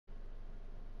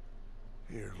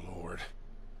Dear Lord.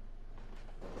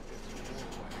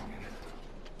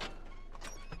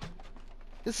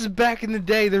 This is back in the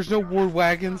day. There's no war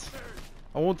wagons.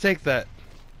 I won't take that.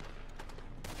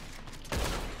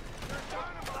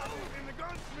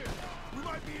 We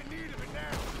might be in need of it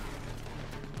now.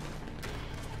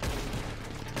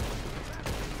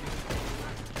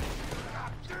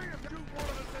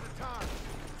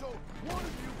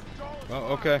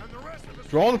 Oh, okay.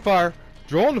 Draw the fire.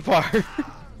 Draw the fire.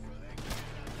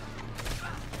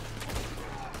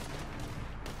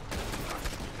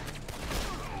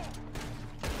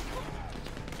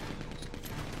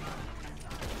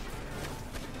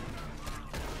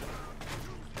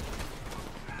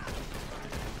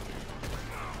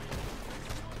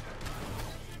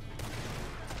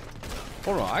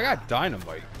 Hold on, I got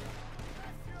dynamite.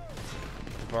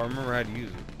 If I remember how to use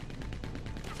it.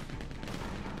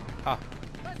 Ha.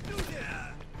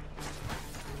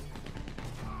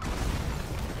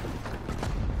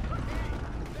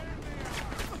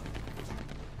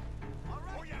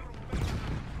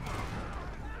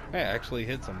 Hey, I actually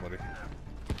hit somebody.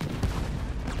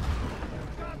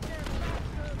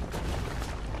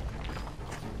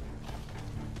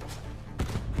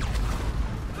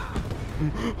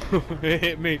 It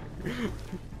hit me.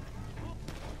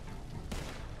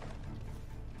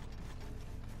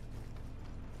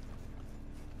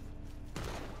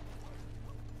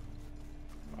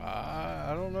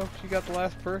 I don't know if she got the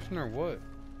last person or what.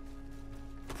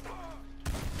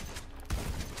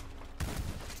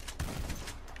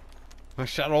 I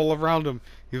shot all around him.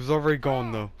 He was already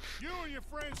gone though. You and your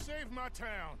friends saved my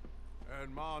town.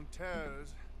 And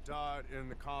Montez died in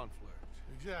the conflict.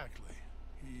 Exactly.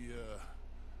 He,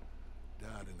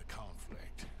 died in the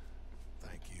conflict.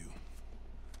 Thank you.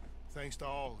 Thanks to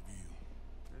all of you.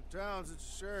 In towns, it's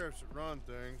the sheriffs that run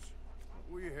things.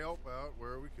 We help out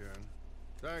where we can.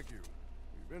 Thank you.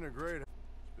 You've been a great...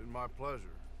 It's been my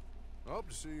pleasure. I hope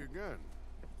to see you again.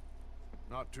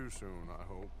 Not too soon, I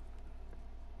hope.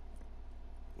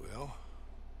 Well,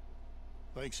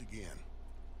 thanks again.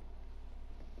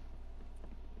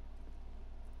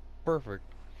 Perfect.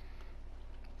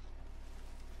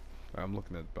 I'm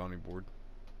looking at the bounty board.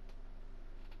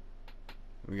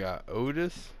 We got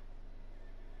Otis.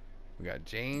 We got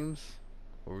James.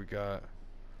 Or we got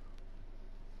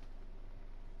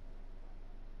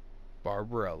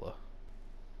Barbarella.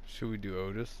 Should we do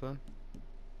Otis then?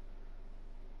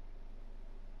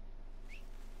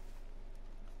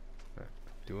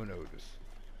 Doing Otis.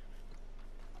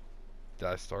 Did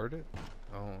I start it?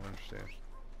 I don't understand.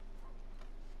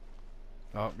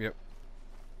 Oh, yep.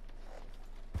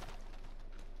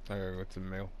 I gotta go to the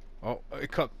mail. Oh,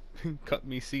 it cut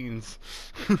me scenes.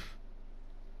 I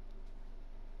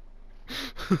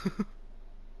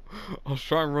was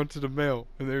trying to run to the mail,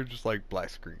 and they were just like black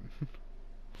screen.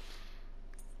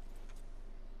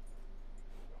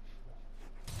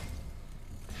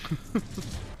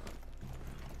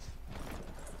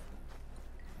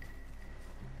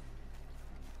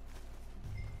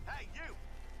 Hey, you!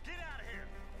 Get out of here!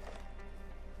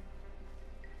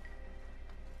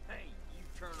 Hey, you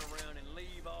turn around and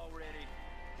leave already.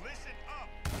 Listen up,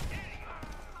 idiot!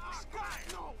 Squat!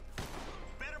 No!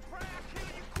 Better pray I kill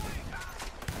you quick!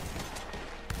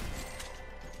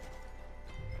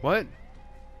 What?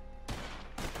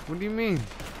 What do you mean?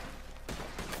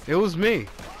 It was me.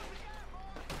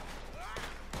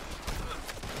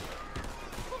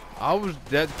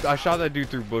 I shot that dude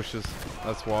through bushes.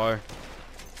 That's why.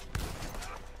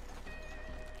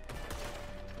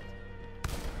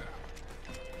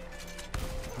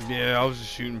 Yeah, I was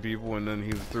just shooting people and then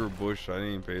he was through a bush. I didn't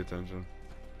even pay attention.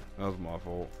 That was my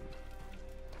fault.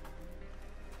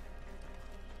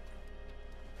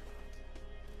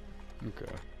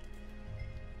 Okay.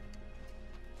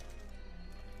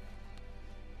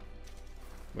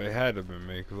 But it had to have been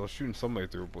me because I was shooting somebody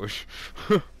through a bush.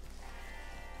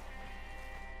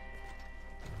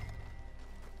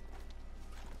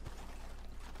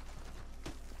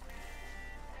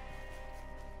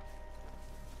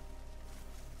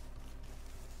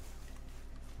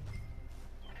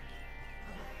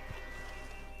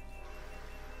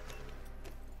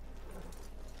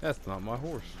 That's not my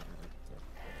horse.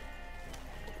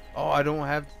 Oh, I don't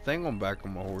have the thing on back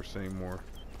on my horse anymore.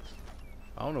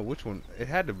 I don't know which one. It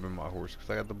had to have been my horse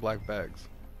because I got the black bags.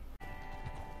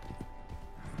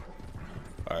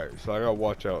 Alright, so I gotta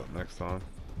watch out next time.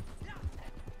 Who's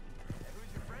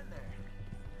your friend there?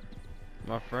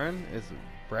 My friend is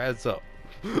Brad's up.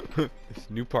 It's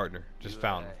a new partner. Just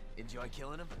found him. Enjoy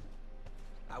killing him?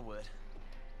 I would.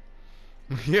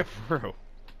 Yeah, for real.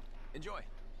 Enjoy.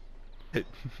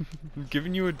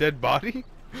 Giving you a dead body?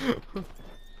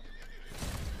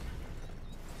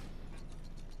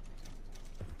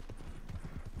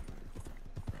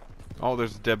 Oh,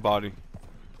 there's a dead body.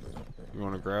 You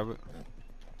want to grab it?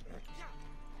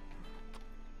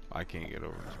 I can't get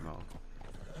over this mountain.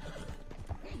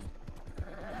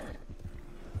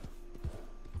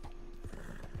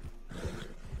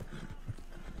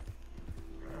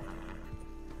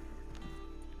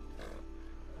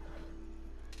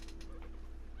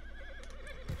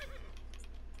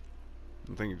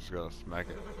 I think you just gotta smack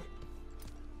it.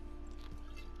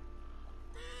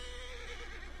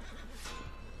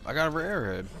 I got a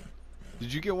rare head.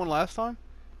 Did you get one last time?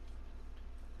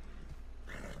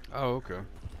 Oh, okay.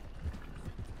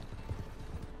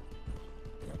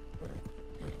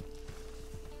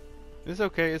 It's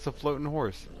okay, it's a floating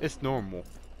horse. It's normal.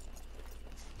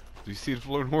 Do you see the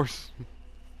floating horse?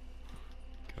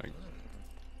 Can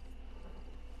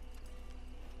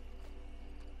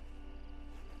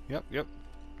I... Yep.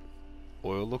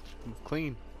 Oil looks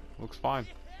clean. Looks fine.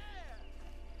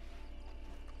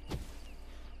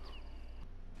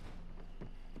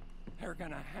 They're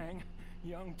gonna hang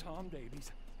young Tom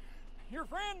Davies. Your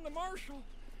friend, the marshal.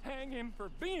 Hang him for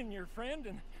being your friend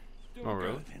and doing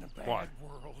really? good in a bad Why?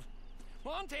 world.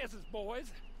 Montez's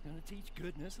boys gonna teach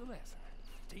goodness a lesson.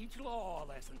 Teach law a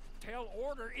lesson. Tell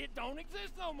order it don't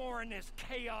exist no more in this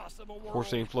chaos of a world.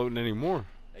 Horse ain't floating anymore.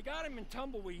 They got him in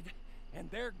tumbleweed, and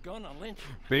they're gonna lynch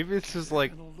him. Maybe it's just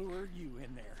like Gonna lure you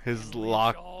in there his and lynch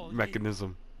lock all you.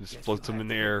 mechanism. Just Guess floats you'll him in have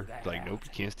the to air. figure that Like, out. nope,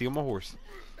 you can't steal my horse.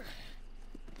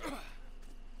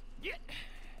 Get.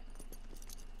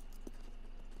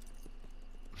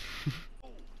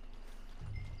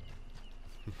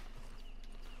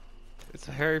 It's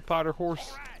a Harry Potter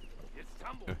horse. All right, it's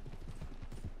tumble.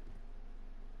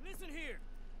 Listen here.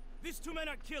 These two men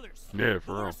are killers. Yeah, The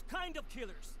for real. worst kind of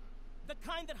killers. The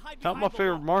kind that hide Not behind my the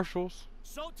favorite wall. marshals.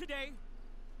 So today,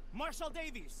 Marshal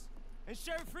Davies and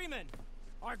Sheriff Freeman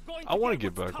are going to I want to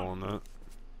get get what's back coming. on that.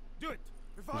 Do it.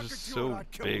 If It's I just could do it, so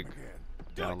I'd kill him big. again.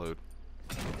 Do it. Download.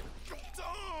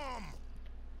 Tom!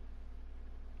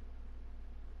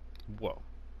 Whoa.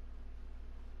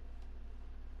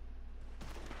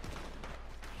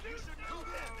 You should know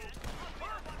that, man. We're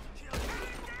about to kill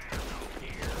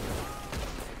you.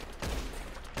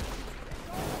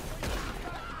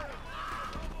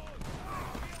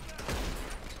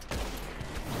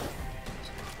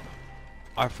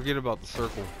 I forget about the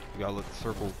circle. You gotta let the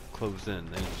circle close in,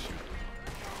 then you shoot.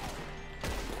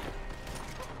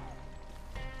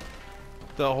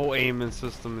 The whole aiming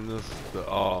system in this, the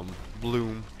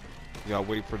bloom. You gotta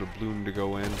wait for the bloom to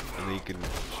go in, and then you can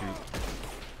shoot.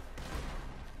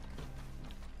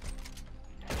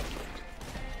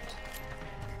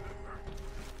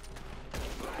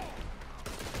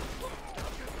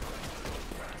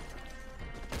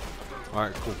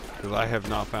 Alright, cool. Because I have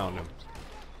not found him.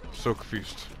 So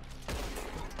confused.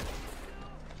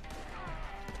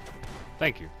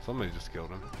 Thank you. Somebody just killed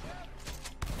him.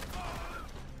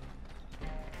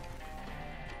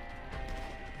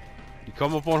 You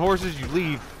come up on horses, you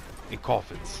leave in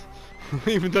coffins.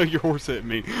 Even though your horse hit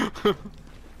me.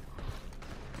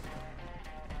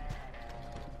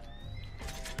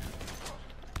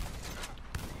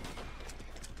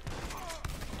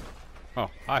 Oh,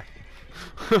 hi.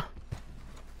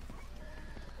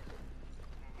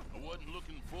 I wasn't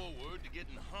looking forward to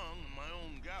getting hung on my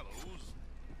own gallows,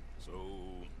 so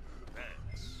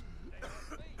thanks.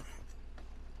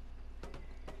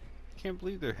 Can't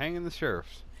believe they're hanging the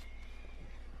sheriffs.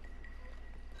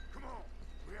 Come on.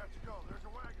 We have to go. There's a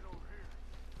wagon over here.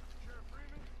 Sheriff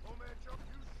Freeman, old man Chuck,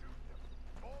 you shoot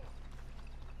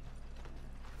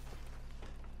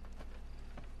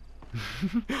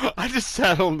them. I just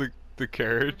sat on the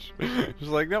carriage.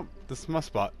 Just like, nope, this is my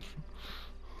spot.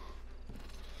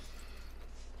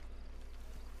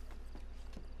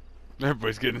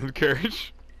 Everybody's getting in the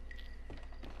carriage.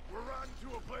 We're riding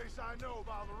to a place I know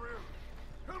by the river.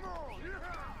 Come on, yeah!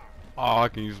 Oh, I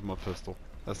can use my pistol.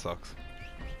 That sucks.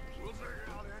 We'll figure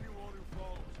out anyone who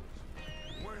follows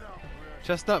us. Wait out, man.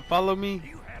 Chestnut, follow me. I'm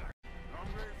ready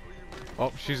for you, Reed.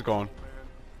 Oh, she's gone.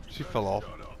 She fell off.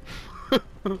 Shut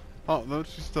up. Oh, no,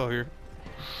 she's still here.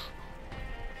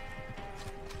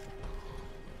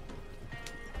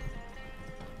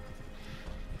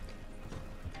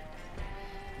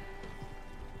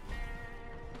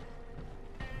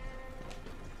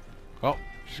 Oh,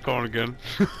 she's gone again.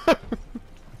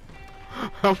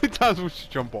 How many times would she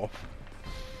jump off?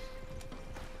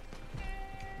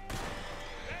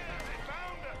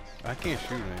 I can't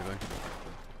shoot anything.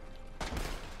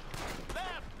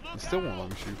 It still won't let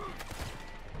me shoot.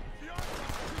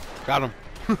 Got him.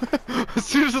 As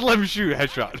soon as it let me shoot,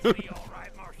 headshot. Be all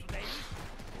right, Marshal Davies.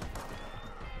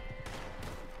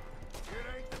 It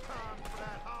ain't the time for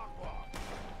that hogwash.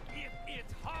 If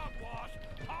it's hogwash,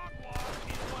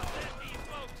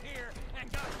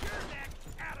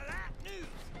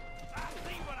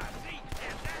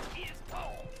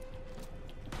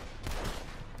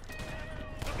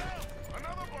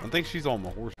 think she's on my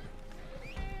horse.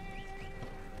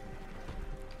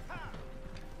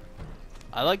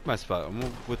 I like my spot. I'm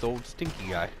with old stinky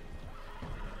guy.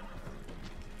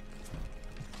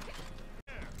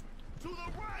 To the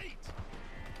right.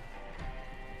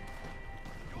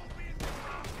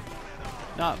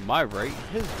 Not my right,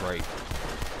 his right.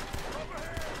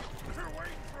 They're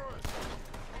waiting for us.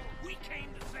 We came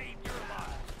to save your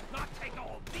lives, not take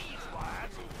all these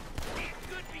lives. It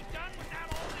could be done without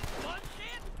all this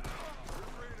bloodshed.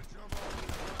 We're ready to jump off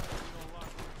this line if you don't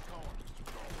like where it's going.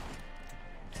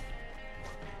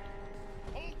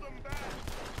 Hold them back.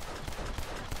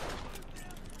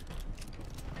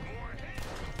 More ahead.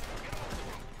 Get off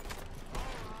the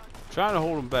rope. Trying to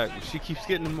hold him back, but she keeps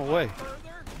getting him away. Further,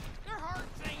 their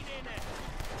hearts ain't in it.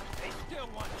 They still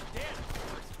want you dead, of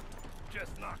course.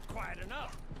 Just not quite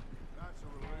enough. That's a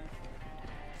relief.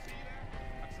 See that?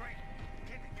 A train.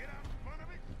 Can you get out in front of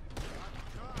it?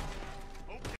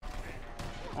 Okay.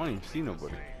 I don't even see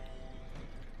nobody.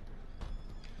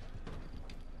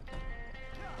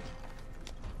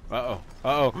 Uh-oh.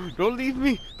 Uh-oh. Don't leave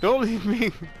me. Don't leave me.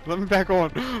 Let me back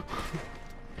on.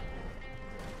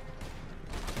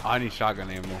 I need shotgun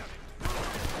ammo. This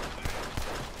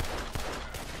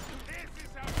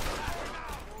is how you die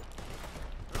now.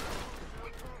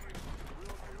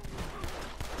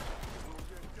 We'll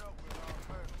get dealt with our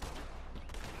best.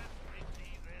 Let's make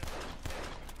these ends meet.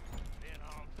 Then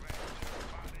I'll drag their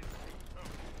bodies through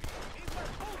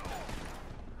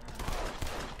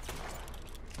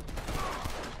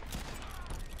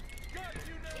Got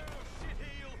you now,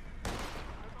 shitheel!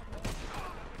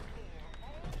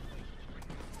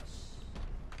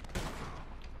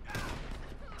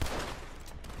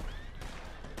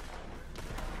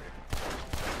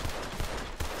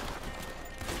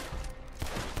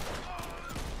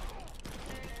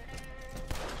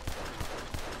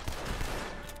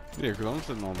 Yeah, because I'm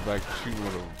sitting on the back shooting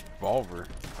with a revolver.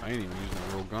 I ain't even using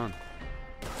a real gun.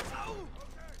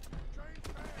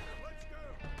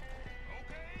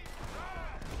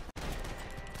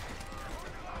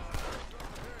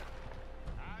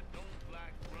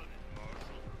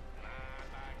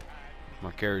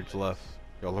 My carriage left.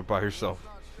 Y'all are by yourself.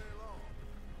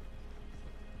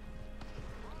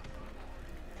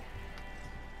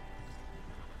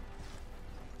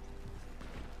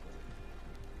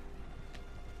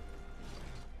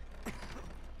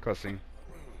 Cussing.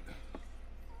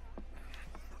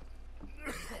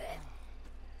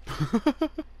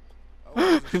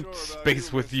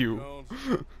 Space with you.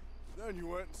 Then you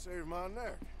went and saved my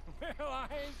neck. Well, I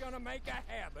ain't gonna make a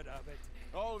habit of it.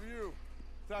 All of you,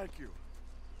 thank you.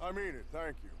 I mean it,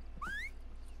 thank you.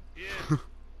 Yes,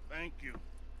 thank you.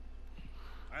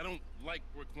 I don't like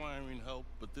requiring help,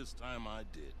 but this time I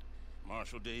did.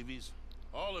 Marshal Davies,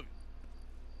 all of you,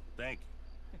 thank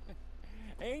you.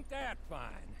 Ain't that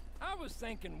fine? I was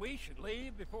thinking we should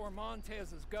leave before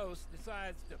Montez's ghost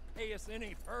decides to pay us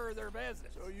any further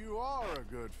visits. So you are a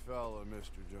good fella,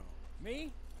 Mr. Jones.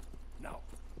 Me? No,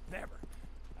 never.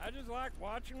 I just like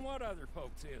watching what other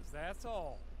folks is, that's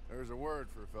all. There's a word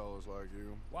for fellas like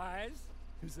you. Wise?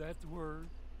 Is that the word?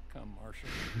 Come,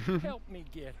 Marshal. Help me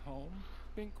get home.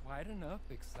 Been quite enough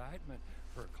excitement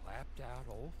for a clapped out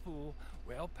old fool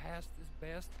well past his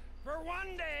best for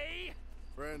one day.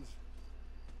 Friends,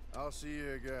 I'll see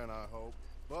you again, I hope.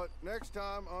 But next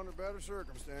time, under better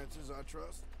circumstances, I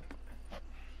trust.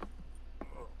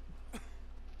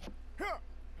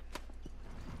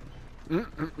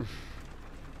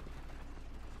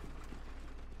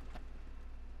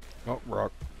 Oh,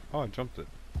 rock. Oh, I jumped it.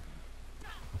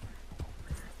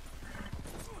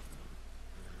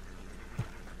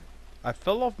 I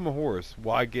fell off my horse.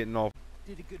 Why getting off?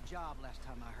 Did a good job last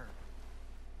time I heard.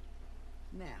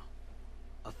 Now,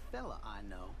 a fella I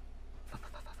know,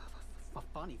 a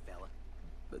funny fella,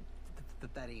 but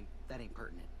that ain't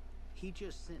pertinent. He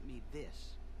just sent me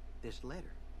this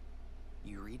letter.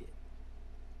 You read it.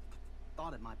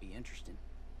 Thought it might be interesting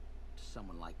to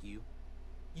someone like you.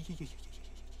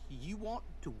 You want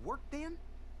to work then?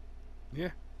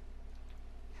 Yeah.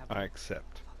 I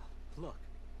accept. Look.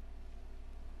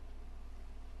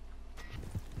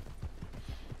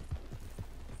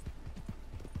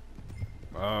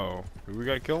 Oh, do we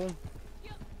gotta kill him?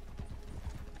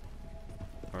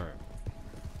 Alright.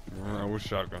 We're with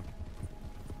shotgun.